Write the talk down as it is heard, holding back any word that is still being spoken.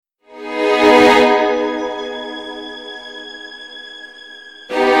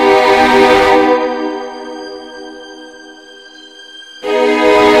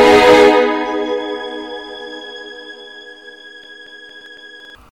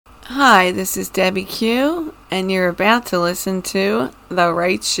Hi, this is Debbie Q, and you're about to listen to The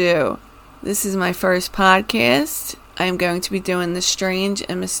Right Shoe. This is my first podcast. I'm going to be doing the strange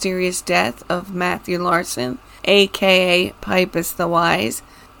and mysterious death of Matthew Larsen, aka Pipus The Wise.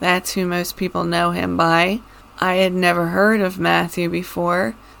 That's who most people know him by. I had never heard of Matthew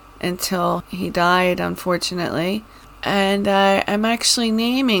before until he died, unfortunately. And I'm actually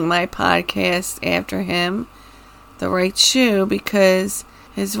naming my podcast after him, The Right Shoe, because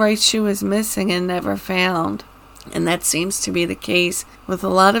his right shoe is missing and never found. And that seems to be the case with a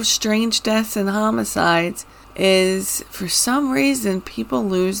lot of strange deaths and homicides, is for some reason people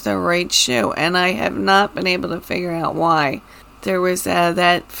lose their right shoe. And I have not been able to figure out why. There was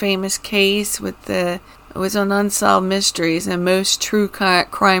that famous case with it was on Unsolved Mysteries, and most true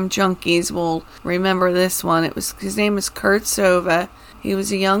crime junkies will remember this one. His name was Kurt Sova. He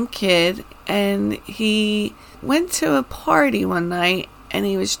was a young kid, and he went to a party one night, and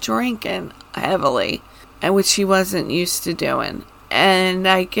he was drinking heavily, which he wasn't used to doing. And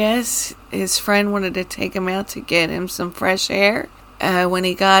I guess his friend wanted to take him out to get him some fresh air. When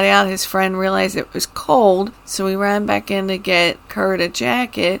he got out, his friend realized it was cold, so he ran back in to get Kurt a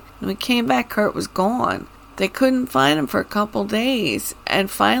jacket. When he came back, Kurt was gone. They couldn't find him for a couple days, and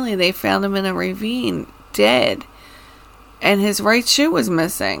finally they found him in a ravine, dead. And his right shoe was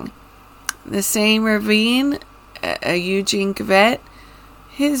missing. The same ravine, a Eugene Cavett,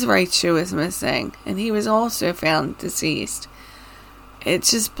 his right shoe is missing, and he was also found deceased. It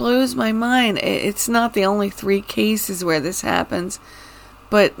just blows my mind. It's not the only 3 cases where this happens,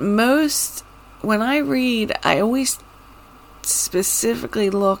 but when I read, I always specifically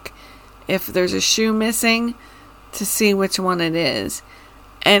look if there's a shoe missing to see which one it is.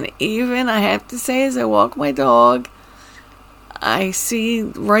 And even, I have to say, as I walk my dog, I see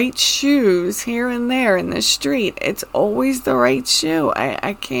right shoes here and there in the street. It's always the right shoe.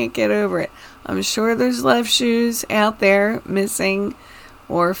 I can't get over it. I'm sure there's left shoes out there missing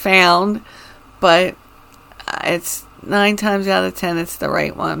or found, but it's 9 times out of 10 it's the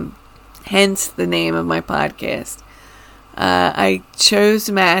right one. Hence the name of my podcast. I chose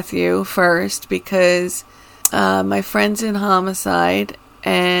Matthew first because my friend's in homicide,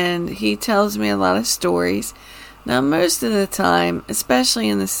 and he tells me a lot of stories. Now, most of the time, especially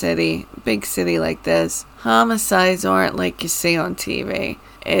in the city, big city like this, homicides aren't like you see on TV.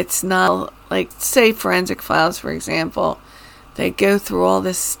 It's not like, say, Forensic Files, for example. They go through all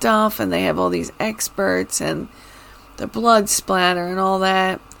this stuff, and they have all these experts, and the blood splatter and all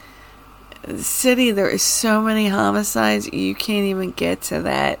that. In the city, there is so many homicides, you can't even get to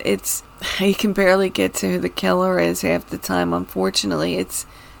that. You can barely get to who the killer is half the time, unfortunately. It's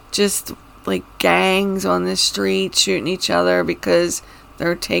just like gangs on the street shooting each other because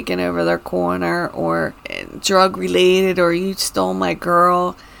they're taking over their corner, or drug related, or you stole my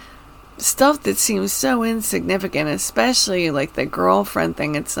girl. Stuff that seems so insignificant, especially like the girlfriend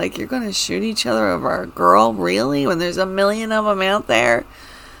thing. It's like, you're going to shoot each other over a girl, really, when there's a million of them out there?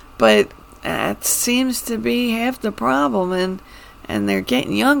 But that seems to be half the problem, and they're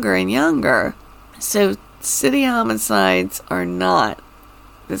getting younger and younger. So city homicides are not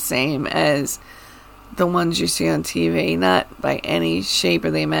the same as the ones you see on TV, not by any shape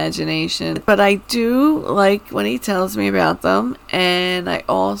of the imagination. But I do like when he tells me about them, and I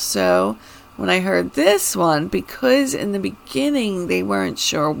also, when I heard this one, because in the beginning they weren't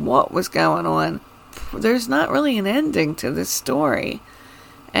sure what was going on, there's not really an ending to this story,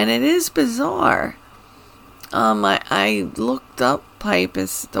 and it is bizarre. I looked up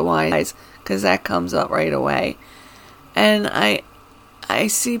Pipus The Wise because that comes up right away, and I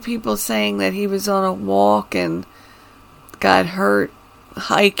see people saying that he was on a walk and got hurt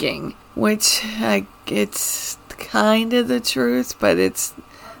hiking, which it's kind of the truth, but it's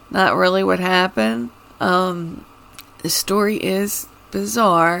not really what happened. The story is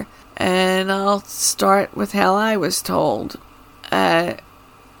bizarre, and I'll start with how I was told.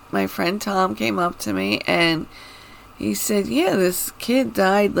 My friend Tom came up to me, and he said, yeah, this kid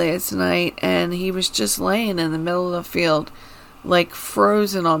died last night, and he was just laying in the middle of the field, like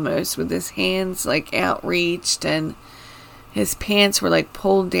frozen almost, with his hands like outreached, and his pants were like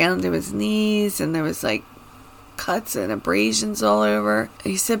pulled down to his knees, and there was like cuts and abrasions all over.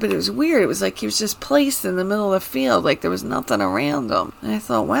 He said, but it was weird. It was like he was just placed in the middle of the field, like there was nothing around him. And I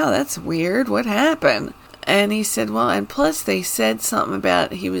thought, wow, that's weird. What happened? And he said, well, and plus they said something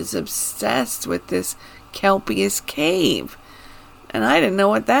about he was obsessed with this Kelpius Cave. And I didn't know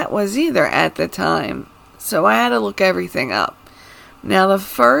what that was either at the time. So I had to look everything up. Now, the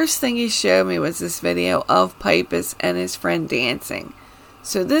first thing he showed me was this video of Pipus and his friend dancing.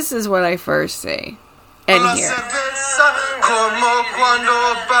 So this is what I first see. And here. Como cuando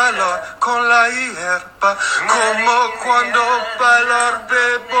bailar con la hierba, como cuando bailar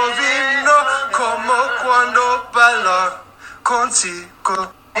bebo vino, como cuando bailar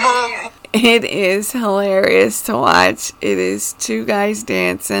contigo. It is hilarious to watch. It is two guys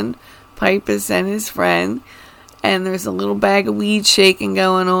dancing, Pipus and his friend, and there's a little bag of weed shaking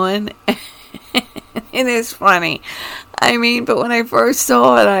going on. It is funny. I mean, but when I first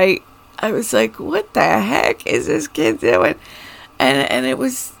saw it, I was like, what the heck is this kid doing? And it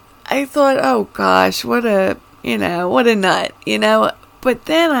was, I thought, oh gosh, what a nut, But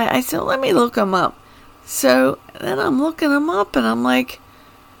then I said, let me look him up. So then I'm looking him up and I'm like,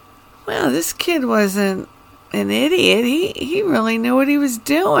 wow, this kid wasn't an idiot. He really knew what he was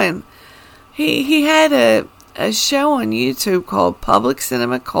doing. He had a show on YouTube called Public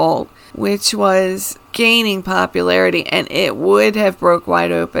Cinema Cult, which was gaining popularity, and it would have broke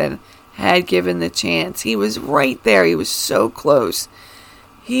wide open had given the chance. He was right there. He was so close.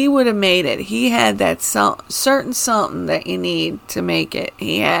 He would have made it. He had that certain something that you need to make it.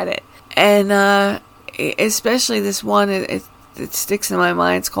 He had it. And especially this one, it sticks in my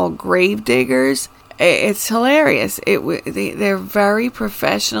mind. It's called Grave Diggers. It's hilarious. They're very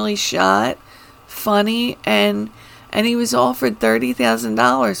professionally shot, funny, and he was offered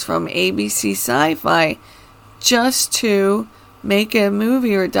 $30,000 from ABC Sci-Fi just to make a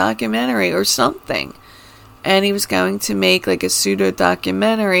movie or a documentary or something. And he was going to make like a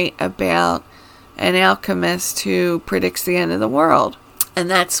pseudo-documentary about an alchemist who predicts the end of the world. And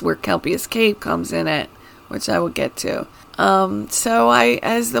that's where Kelpius Cave comes in at, which I will get to. So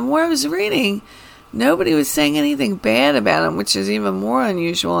as the more I was reading, nobody was saying anything bad about him, which is even more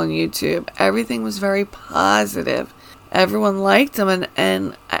unusual on YouTube. Everything was very positive. Everyone liked him,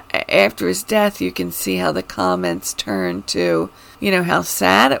 and after his death, you can see how the comments turned to, how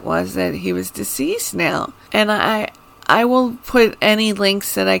sad it was that he was deceased now. And I will put any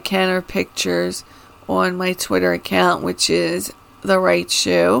links that I can or pictures on my Twitter account, which is The Right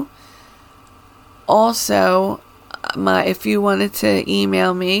Shoe. Also, if you wanted to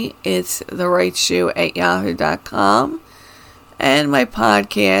email me, it's therightshoe@yahoo.com. And my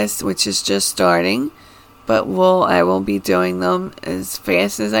podcast, which is just starting, but I will be doing them as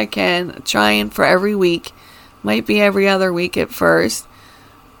fast as I can, trying for every week. Might be every other week at first,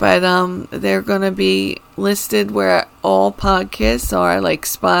 but they're going to be listed where all podcasts are, like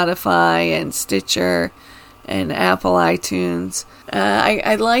Spotify and Stitcher and Apple iTunes.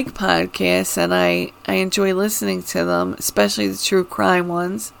 I like podcasts, and I enjoy listening to them, especially the true crime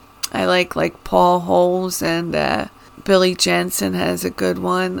ones. I like Paul Holes, and Billy Jensen has a good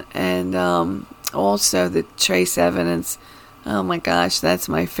one, and also the Trace Evidence. Oh my gosh, that's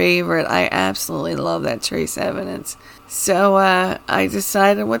my favorite. I absolutely love that Trace Evidence. So I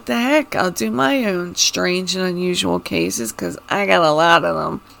decided, what the heck, I'll do my own strange and unusual cases, because I got a lot of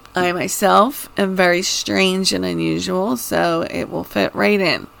them. I myself am very strange and unusual, so it will fit right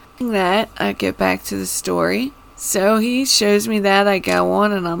in. That, I get back to the story. So he shows me that, I go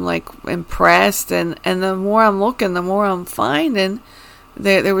on, and I'm like impressed, and the more I'm looking, the more I'm finding.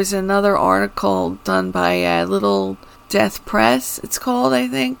 There was another article done by Little Death Press, it's called,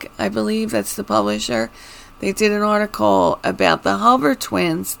 I believe that's the publisher. They did an article about the Hover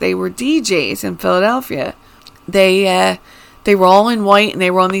twins. They were DJs in Philadelphia. They were all in white, and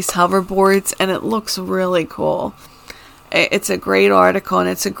they were on these hoverboards, and it looks really cool. It's a great article, and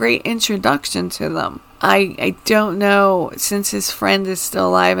it's a great introduction to them. I don't know, since his friend is still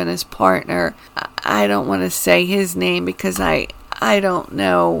alive and his partner, I don't want to say his name because I don't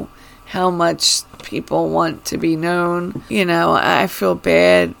know how much people want to be known. I feel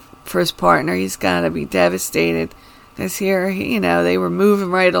bad for his partner. He's got to be devastated because here, they were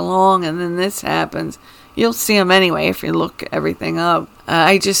moving right along, and then this happens. You'll see him anyway if you look everything up.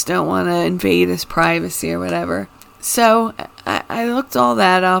 I just don't want to invade his privacy or whatever. So I looked all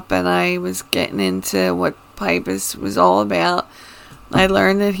that up, and I was getting into what Pipus was all about. I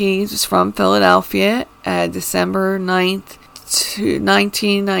learned that he was from Philadelphia, December 9th,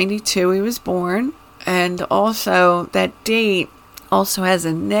 1992 he was born. And also that date also has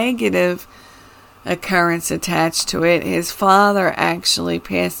a negative occurrence attached to it. His father actually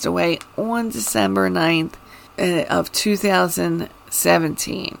passed away on December 9th of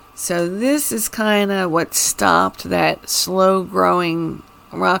 2017. So this is kind of what stopped that slow-growing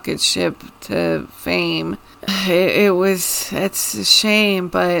rocket ship to fame. It's a shame,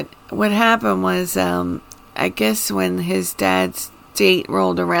 but what happened was, I guess when his dad's date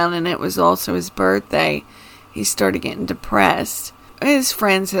rolled around and it was also his birthday, he started getting depressed. His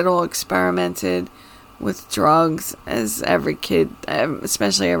friends had all experimented with drugs, as every kid,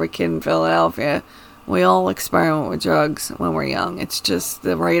 especially every kid in Philadelphia, We all experiment with drugs when we're young. It's just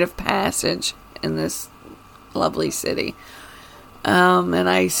the rite of passage in this lovely city. And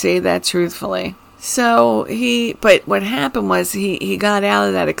I say that truthfully. So but what happened was he got out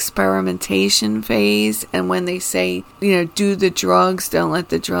of that experimentation phase. And when they say, do the drugs, don't let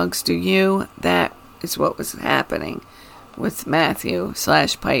the drugs do you, that is what was happening with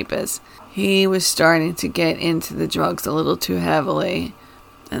Matthew/Pipus. He was starting to get into the drugs a little too heavily.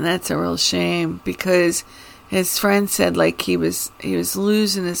 And that's a real shame, because his friend said he was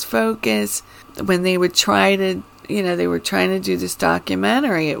losing his focus. When they would try to, they were trying to do this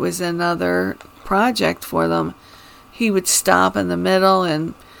documentary, it was another project for them. He would stop in the middle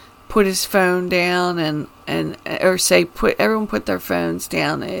and put his phone down or say, everyone put their phones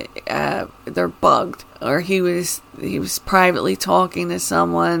down. They're bugged. Or he was privately talking to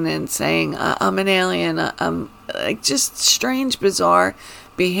someone and saying, I'm an alien. I'm just strange, bizarre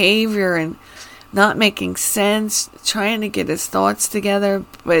behavior and not making sense, trying to get his thoughts together,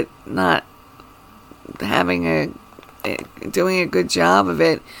 but not doing a good job of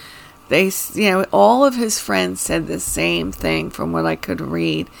it. All of his friends said the same thing from what I could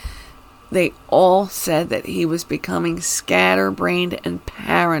read. They all said that he was becoming scatterbrained and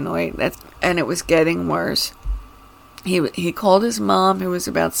paranoid, and it was getting worse. He called his mom, who was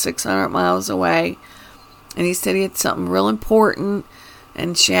about 600 miles away, and he said he had something real important,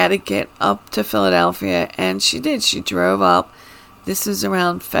 and she had to get up to Philadelphia, and she did. She drove up. This was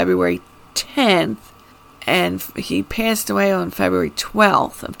around February 10th, and he passed away on February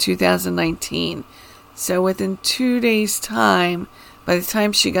 12th of 2019. So within 2 days' time, by the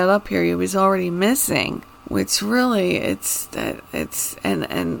time she got up here, he was already missing. Which really, and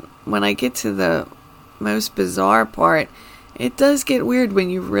when I get to the most bizarre part, it does get weird when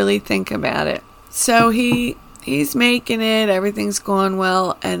you really think about it. So he's making it, everything's going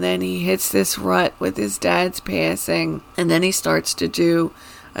well, and then he hits this rut with his dad's passing, and then he starts to do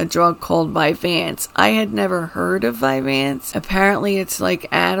a drug called Vyvanse. I had never heard of Vyvanse. Apparently it's like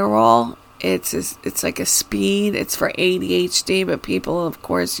Adderall. It's like a speed. It's for ADHD, but people, of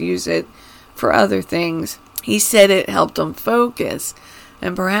course, use it for other things. He said it helped him focus,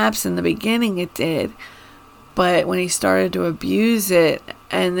 and perhaps in the beginning it did, but when he started to abuse it,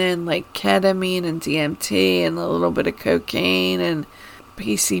 and then like ketamine and DMT and a little bit of cocaine and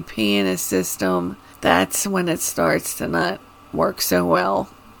PCP in his system, that's when it starts to not work so well,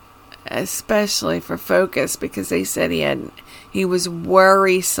 especially for focus, because they said he was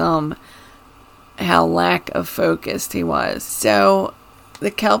worrisome how lack of focused he was. So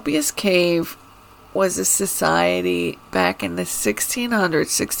the Kelpius Cave was a society back in the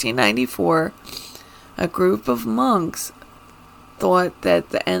 1694. A group of monks thought that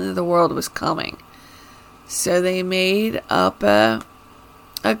the end of the world was coming. So they made up a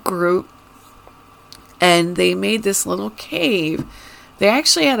group, and they made this little cave. They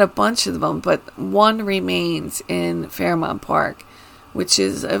actually had a bunch of them, but one remains in Fairmont Park, which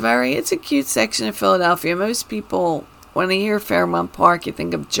is it's a cute section of Philadelphia. Most people, when they hear Fairmont Park, you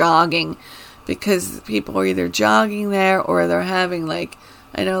think of jogging, because people are either jogging there or they're having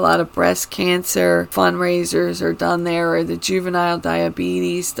I know a lot of breast cancer fundraisers are done there, or the juvenile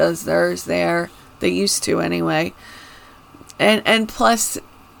diabetes does theirs there. They used to anyway. And plus,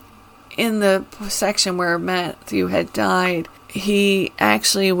 in the section where Matthew had died, he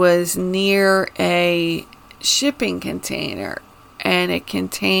actually was near a shipping container, and it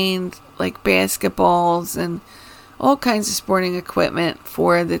contained basketballs and all kinds of sporting equipment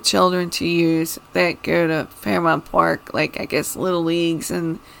for the children to use that go to Fairmont Park, I guess little leagues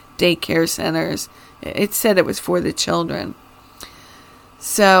and daycare centers. It said it was for the children.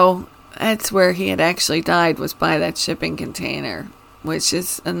 So that's where he had actually died, was by that shipping container, which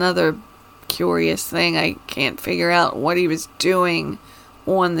is another curious thing. I can't figure out what he was doing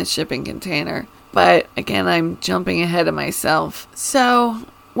on the shipping container. But again, I'm jumping ahead of myself. So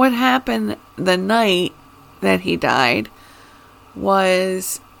what happened the night that he died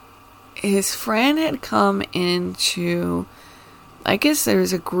was his friend had come into, I guess there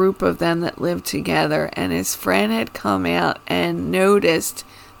was a group of them that lived together, and his friend had come out and noticed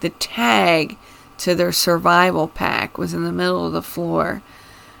the tag to their survival pack was in the middle of the floor.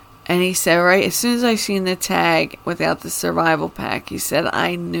 And he said, right as soon as I seen the tag without the survival pack, he said,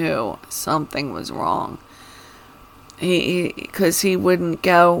 I knew something was wrong. Because he wouldn't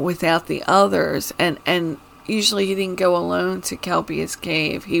go without the others, and usually he didn't go alone to Kelpius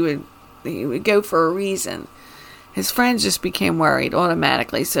Cave. He would go for a reason. His friends just became worried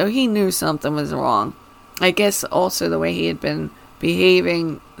automatically, so he knew something was wrong. I guess also the way he had been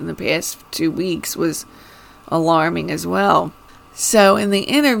behaving in the past 2 weeks was alarming as well. So in the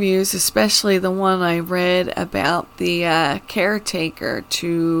interviews, especially the one I read about the caretaker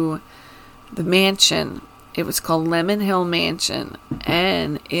to the mansion, it was called Lemon Hill Mansion,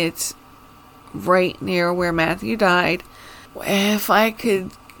 and it's right near where Matthew died. If I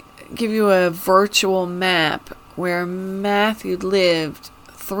could give you a virtual map where Matthew lived,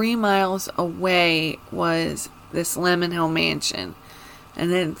 3 miles away was this Lemon Hill Mansion,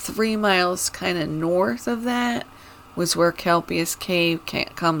 and then 3 miles kind of north of that was where Kelpius Cave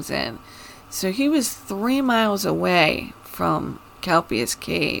comes in. So he was 3 miles away from Kelpius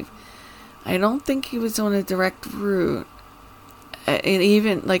Cave. I don't think he was on a direct route, and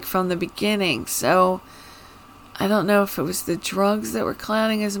even like from the beginning. So I don't know if it was the drugs that were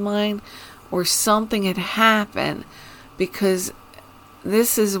clouding his mind or something had happened, because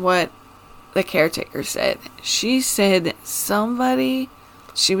this is what the caretaker said. She said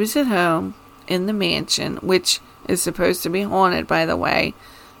she was at home in the mansion, which is supposed to be haunted, by the way,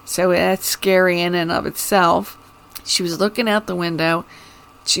 so that's scary in and of itself. She was looking out the window.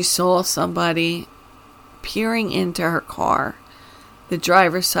 She saw somebody peering into her car, the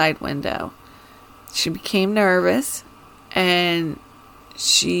driver's side window. She became nervous, and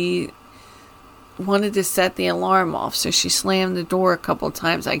she wanted to set the alarm off, so she slammed the door a couple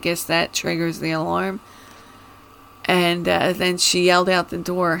times. I guess that triggers the alarm. And then she yelled out the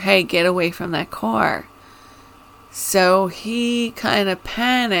door, "Hey, get away from that car." So he kind of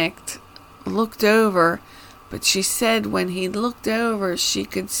panicked, looked over, but she said when he looked over, she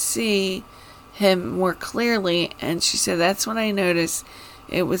could see him more clearly, and she said, that's when I noticed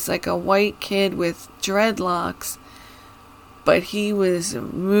it was like a white kid with dreadlocks, but he was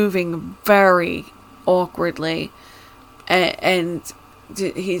moving very awkwardly, and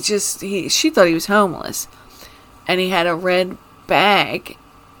she thought he was homeless, and he had a red bag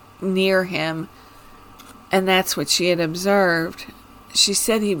near him, and that's what she had observed. She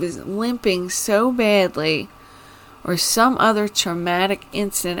said he was limping so badly, or some other traumatic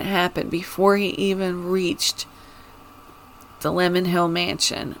incident happened before he even reached the Lemon Hill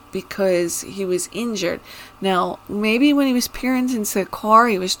Mansion, because he was injured. Now, maybe when he was peering into the car,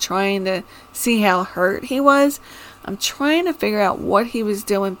 he was trying to see how hurt he was. I'm trying to figure out what he was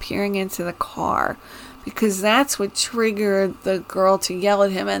doing peering into the car, because that's what triggered the girl to yell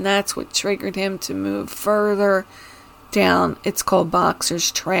at him, and that's what triggered him to move further down. It's called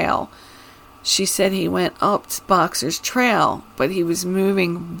Boxer's Trail. She said he went up Boxer's Trail, but he was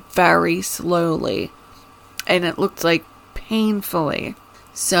moving very slowly, and it looked like painfully.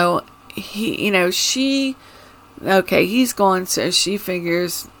 So he's gone, so she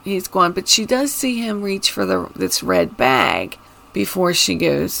figures he's gone, but she does see him reach for this red bag before she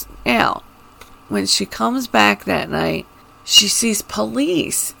goes out. When she comes back that night, she sees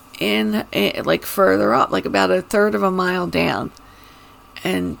police in like further up, like about a third of a mile down.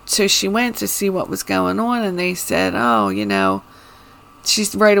 And so she went to see what was going on, and they said, right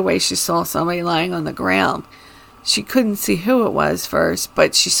away she saw somebody lying on the ground. She couldn't see who it was first,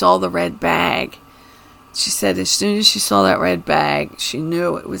 but she saw the red bag. She said as soon as she saw that red bag, she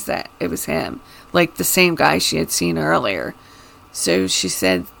knew it was him, like the same guy she had seen earlier. So she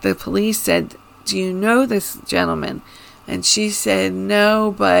said, the police said, "Do you know this gentleman?" And she said,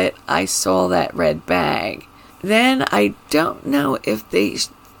 "No, but I saw that red bag." Then I don't know if they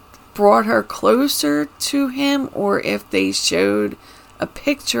brought her closer to him or if they showed a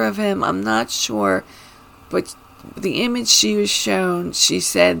picture of him. I'm not sure. But the image she was shown, she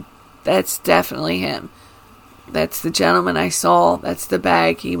said, that's definitely him. That's the gentleman I saw. That's the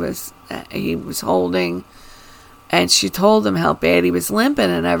bag he was holding. And she told him how bad he was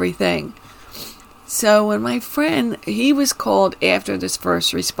limping and everything. So when my friend, he was called after this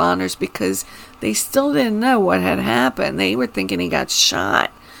first responders because they still didn't know what had happened. They were thinking he got shot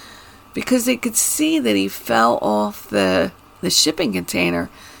because they could see that he fell off the shipping container.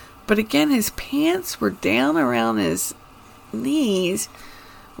 But again, his pants were down around his knees,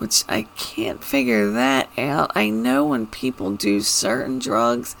 which I can't figure that out. I know when people do certain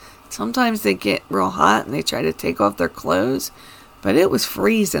drugs, sometimes they get real hot and they try to take off their clothes, but it was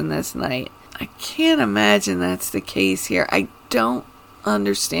freezing this night. I can't imagine that's the case here. I don't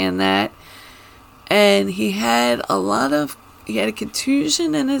understand that. And he had a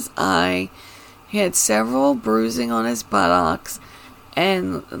contusion in his eye. He had several bruising on his buttocks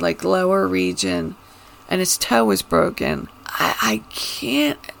and like lower region, and his toe was broken. I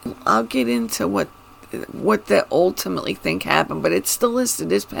can't, I'll get into what they ultimately think happened, but it's still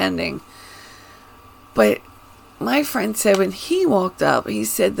listed as pending. But my friend said when he walked up, he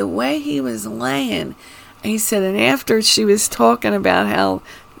said the way he was laying, he said, and after she was talking about how,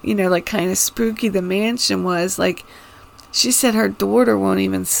 like kind of spooky the mansion was, like She said her daughter won't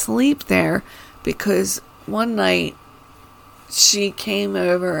even sleep there because one night she came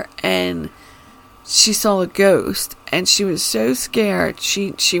over and she saw a ghost, and she was so scared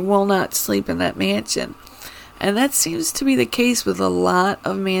she will not sleep in that mansion. And that seems to be the case with a lot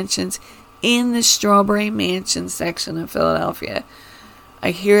of mansions in the Strawberry Mansion section of Philadelphia.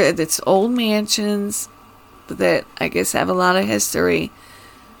 I hear that it's old mansions that I guess have a lot of history,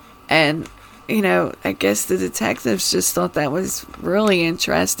 and I guess the detectives just thought that was really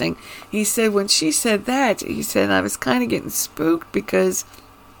interesting. He said when she said that, he said, I was kind of getting spooked because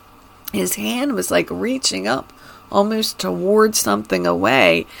his hand was like reaching up almost towards something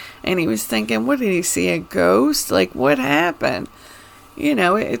away, and he was thinking, what did he see, a ghost? Like, what happened?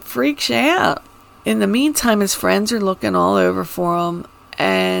 It freaks you out. In the meantime, his friends are looking all over for him,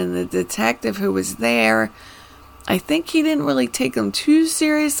 and the detective who was there, I think he didn't really take them too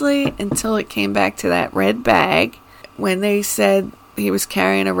seriously until it came back to that red bag. When they said he was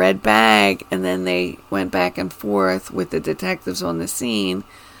carrying a red bag, and then they went back and forth with the detectives on the scene,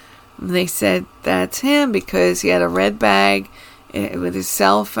 they said that's him because he had a red bag with his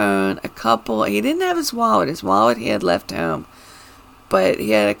cell phone, he didn't have his wallet he had left home, but he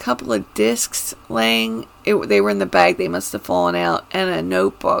had a couple of discs laying, they were in the bag, they must have fallen out, and a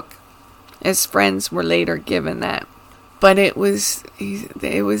notebook. His friends were later given that. But it was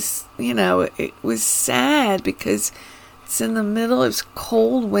sad because it's in the middle of this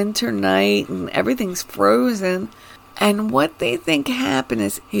cold winter night and everything's frozen. And what they think happened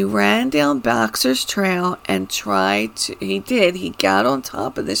is he ran down Boxer's Trail and he got on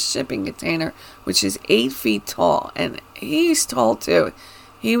top of this shipping container, which is 8 feet tall. And he's tall too.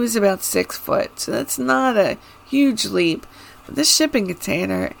 He was about 6 foot. So that's not a huge leap. But this shipping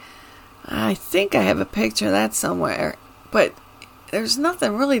container, I think I have a picture of that somewhere. But there's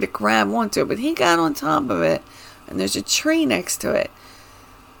nothing really to grab onto. But he got on top of it. And there's a tree next to it.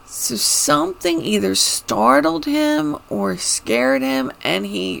 So something either startled him or scared him, and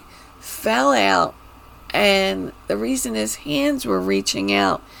he fell out. And the reason his hands were reaching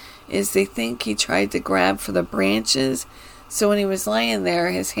out is they think he tried to grab for the branches. So when he was laying there,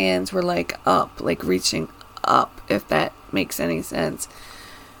 his hands were like up, like reaching up, if that makes any sense.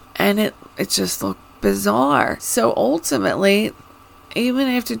 And it just looked bizarre. So ultimately, even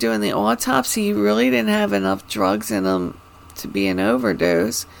after doing the autopsy, he really didn't have enough drugs in him to be an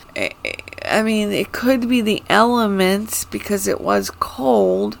overdose. I mean, it could be the elements because it was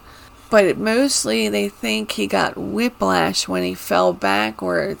cold, but mostly they think he got whiplash when he fell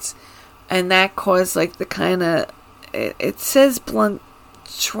backwards, and that caused like the kind of, it says blunt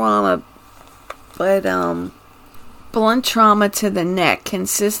trauma, but blunt trauma to the neck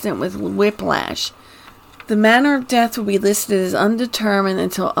consistent with whiplash. The manner of death will be listed as undetermined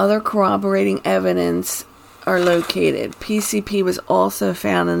until other corroborating evidence are located. PCP was also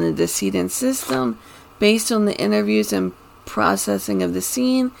found in the decedent's system. Based on the interviews and processing of the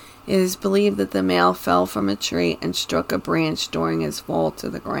scene, it is believed that the male fell from a tree and struck a branch during his fall to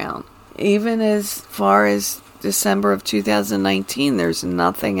the ground. Even as far as December of 2019, there's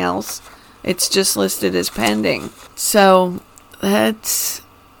nothing else. It's just listed as pending. So that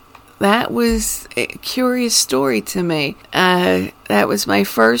was a curious story to me. That was my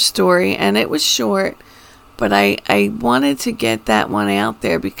first story, and it was short. But I wanted to get that one out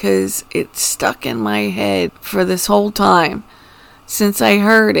there because it stuck in my head for this whole time since I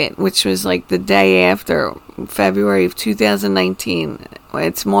heard it, which was like the day after, February of 2019.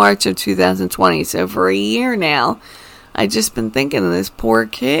 It's March of 2020, so for a year now, I've just been thinking of this poor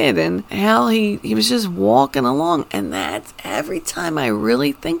kid and how he was just walking along. And that's, every time I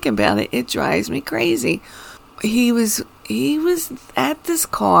really think about it, it drives me crazy. He was at this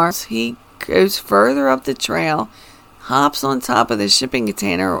car. He goes further up the trail, hops on top of the shipping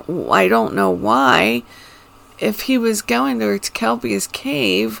container. I don't know why. If he was going towards Kelpius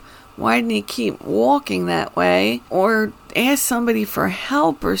Cave, why didn't he keep walking that way? Or ask somebody for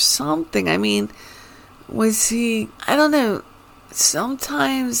help or something? I mean, was he, I don't know,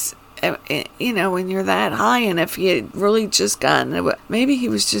 sometimes, when you're that high, and if he had really just gotten, maybe he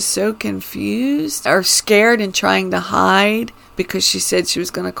was just so confused or scared and trying to hide because she said she was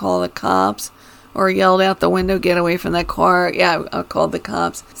going to call the cops, or yelled out the window, get away from that car. Yeah, I called the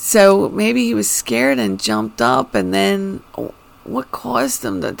cops. So maybe he was scared and jumped up, and then what caused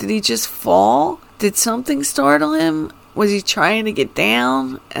him did he just fall? Did something startle him? Was he trying to get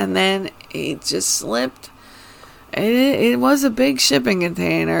down and then he just slipped? It was a big shipping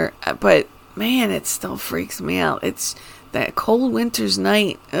container, but man, it still freaks me out. It's that cold winter's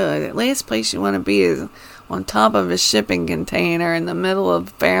night. The last place you want to be is on top of a shipping container in the middle of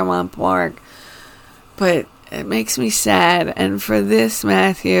Fairmont Park. But It makes me sad. And for this,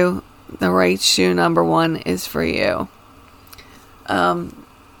 Matthew, the right shoe number 1 is for you.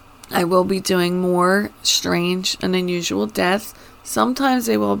 I will be doing more strange and unusual deaths. Sometimes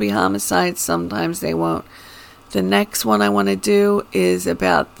they will be homicides, sometimes they won't. The next one I want to do is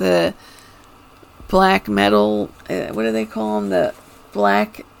about the black metal, what do they call them? The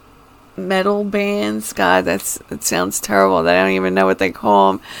black metal bands. God, it sounds terrible. I don't even know what they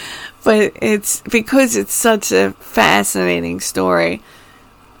call them. But it's because it's such a fascinating story.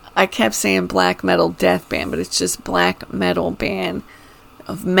 I kept saying black metal death band, but it's just black metal band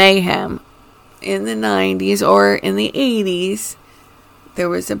of mayhem. In the 90s or in the 80s, there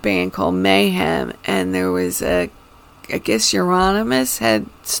was a band called Mayhem, and there was I guess Euronymous had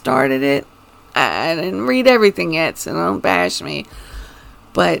started it. I didn't read everything yet, so don't bash me.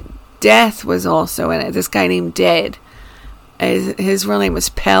 But Death was also in it. This guy named Dead. His real name was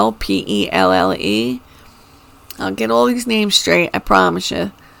Pell, P-E-L-L-E. I'll get all these names straight, I promise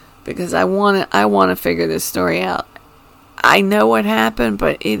you, because I want to figure this story out. I know what happened,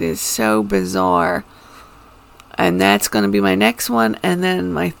 but it is so bizarre. And that's going to be my next one. And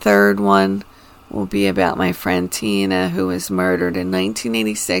then my third one will be about my friend Tina, who was murdered in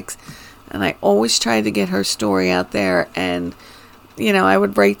 1986. And I always tried to get her story out there. And, I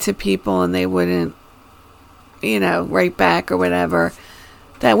would write to people and they wouldn't, write back or whatever.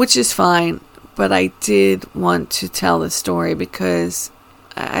 Which is fine. But I did want to tell the story because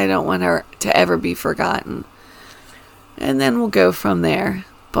I don't want her to ever be forgotten. And then we'll go from there.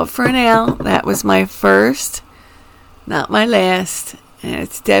 But for now, that was my first, not my last. And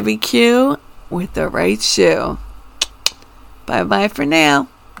it's Debbie Q with the right shoe. Bye-bye for now.